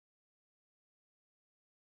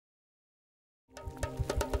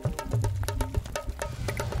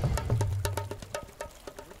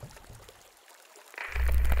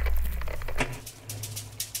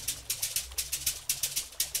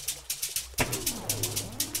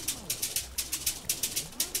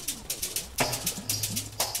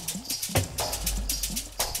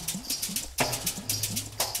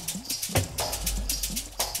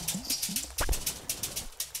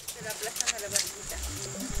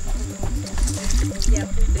Yeah,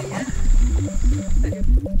 please do, yeah.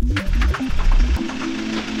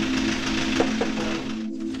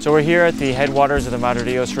 So we're here at the headwaters of the Madre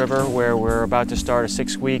Dios River, where we're about to start a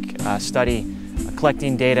 6-week study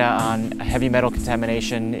collecting data on heavy metal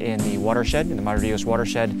contamination in the watershed, in the Madre Dios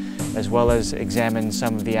watershed, as well as examine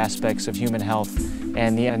some of the aspects of human health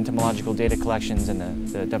and the entomological data collections and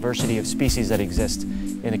the diversity of species that exist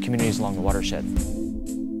in the communities along the watershed.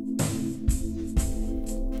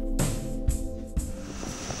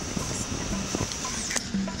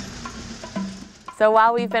 So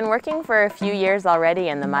while we've been working for a few years already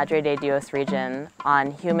in the Madre de Dios region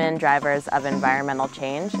on human drivers of environmental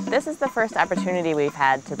change, this is the first opportunity we've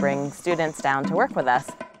had to bring students down to work with us.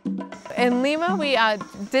 In Lima, we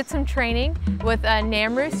did some training with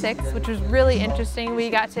NAMRU 6, which was really interesting.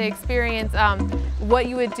 We got to experience what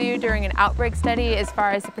you would do during an outbreak study as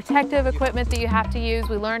far as the protective equipment that you have to use.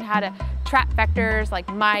 We learned how to trap vectors like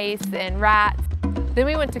mice and rats. Then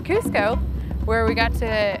we went to Cusco, where we got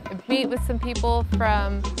to meet with some people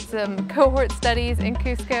from some cohort studies in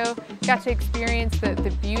Cusco, got to experience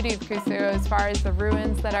the beauty of Cusco as far as the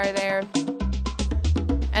ruins that are there.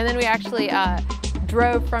 And then we actually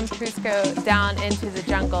drove from Cusco down into the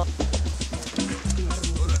jungle.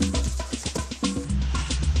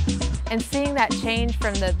 And seeing that change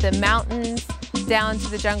from the mountains down to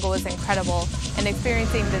the jungle was incredible, and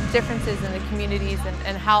experiencing the differences in the communities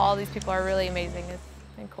and how all these people are really amazing has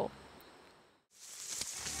been cool.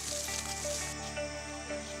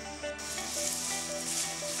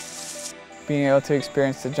 Being able to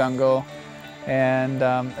experience the jungle, and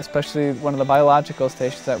especially one of the biological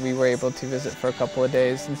stations that we were able to visit for a couple of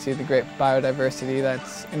days and see the great biodiversity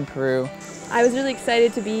that's in Peru. I was really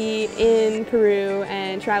excited to be in Peru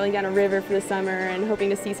and traveling down a river for the summer and hoping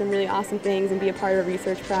to see some really awesome things and be a part of a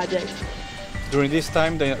research project. During this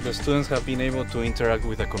time, the students have been able to interact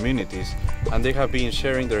with the communities, and they have been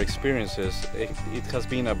sharing their experiences. It has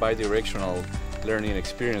been a bi-directional learning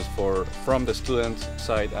experience from the student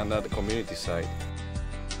side and the community side.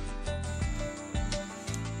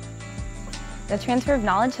 The transfer of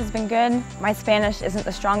knowledge has been good. My Spanish isn't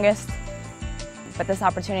the strongest, but this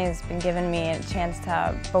opportunity has been giving me a chance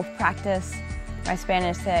to both practice my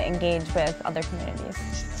Spanish to engage with other communities.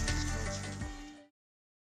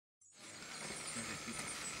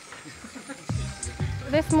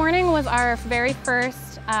 This morning was our very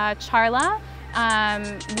first charla.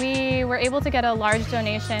 We were able to get a large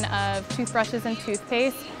donation of toothbrushes and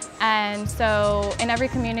toothpaste, and so in every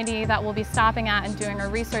community that we'll be stopping at and doing our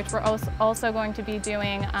research, we're also going to be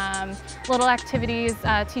doing little activities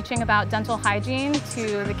teaching about dental hygiene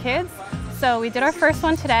to the kids. So we did our first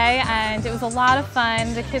one today, and it was a lot of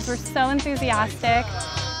fun. The kids were so enthusiastic.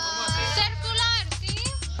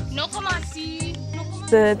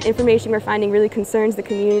 The information we're finding really concerns the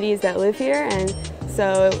communities that live here, and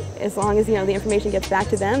so as long as the information gets back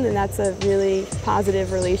to them, then that's a really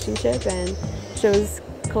positive relationship and shows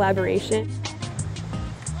collaboration.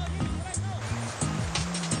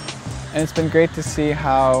 And it's been great to see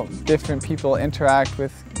how different people interact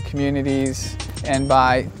with communities, and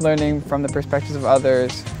by learning from the perspectives of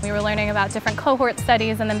others. We were learning about different cohort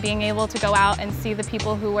studies and then being able to go out and see the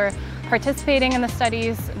people who were participating in the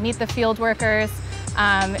studies, meet the field workers.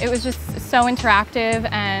 It was just so interactive,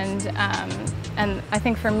 and I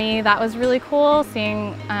think for me that was really cool,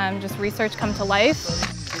 seeing just research come to life.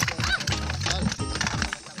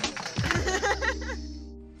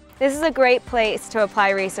 This is a great place to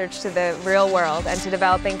apply research to the real world and to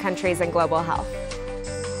developing countries and global health.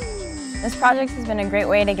 This project has been a great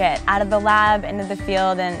way to get out of the lab, into the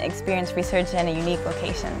field, and experience research in a unique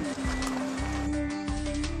location.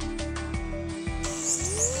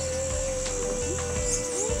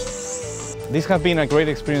 This has been a great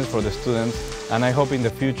experience for the students, and I hope in the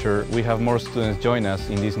future we have more students join us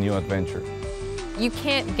in this new adventure. You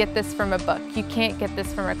can't get this from a book. You can't get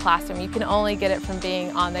this from a classroom. You can only get it from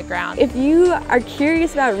being on the ground. If you are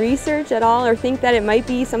curious about research at all or think that it might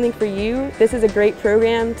be something for you, this is a great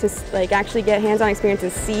program to actually get hands-on experience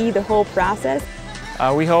and see the whole process.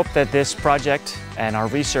 We hope that this project and our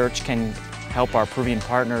research can help our Peruvian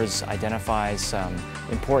partners identify some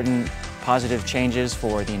important positive changes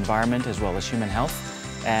for the environment as well as human health.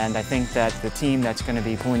 And I think that the team that's going to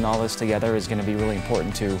be pulling all this together is going to be really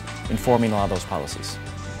important to informing a lot of those policies.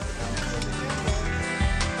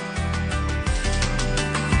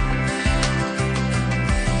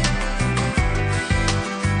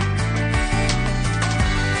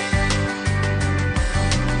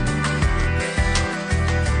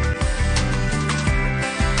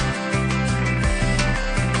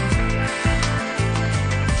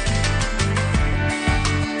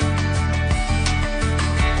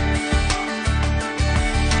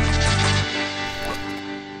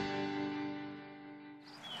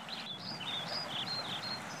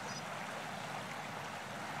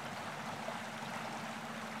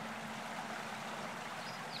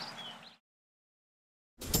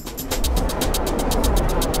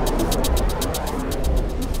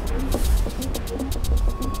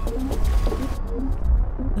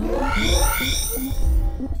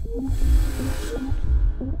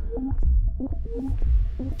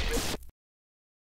 you.